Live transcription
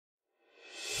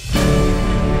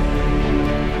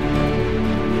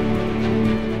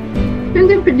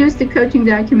then produced a coaching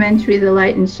documentary, The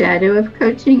Light and Shadow of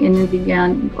Coaching in Newly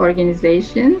Young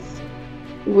Organizations,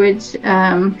 which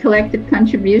collected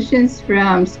contributions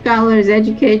from scholars,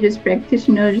 educators,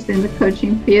 practitioners in the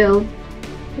coaching field.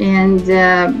 And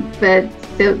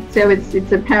so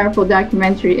it's a powerful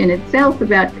documentary in itself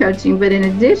about coaching. But an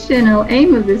additional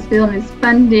aim of this film is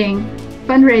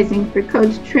fundraising for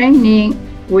coach training,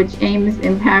 which aims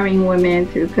empowering women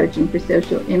through coaching for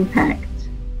social impact.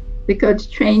 The coach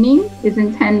training is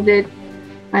intended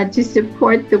to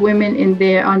support the women in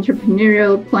their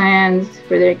entrepreneurial plans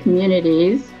for their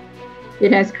communities.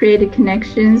 It has created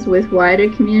connections with wider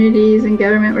communities and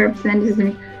government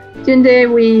representatives.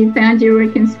 Tünde, we found your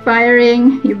work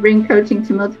inspiring. You bring coaching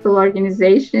to multiple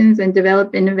organizations and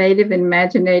develop innovative and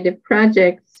imaginative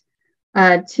projects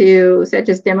such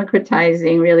as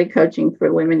democratizing really coaching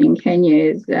for women in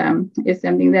Kenya is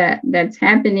something that's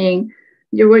happening.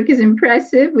 Your work is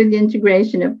impressive with the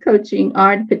integration of coaching,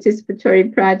 art,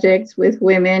 participatory projects with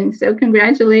women. So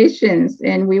congratulations.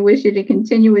 And we wish you to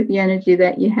continue with the energy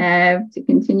that you have, to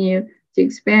continue to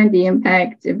expand the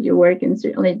impact of your work and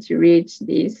certainly to reach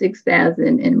the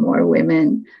 6,000 and more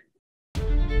women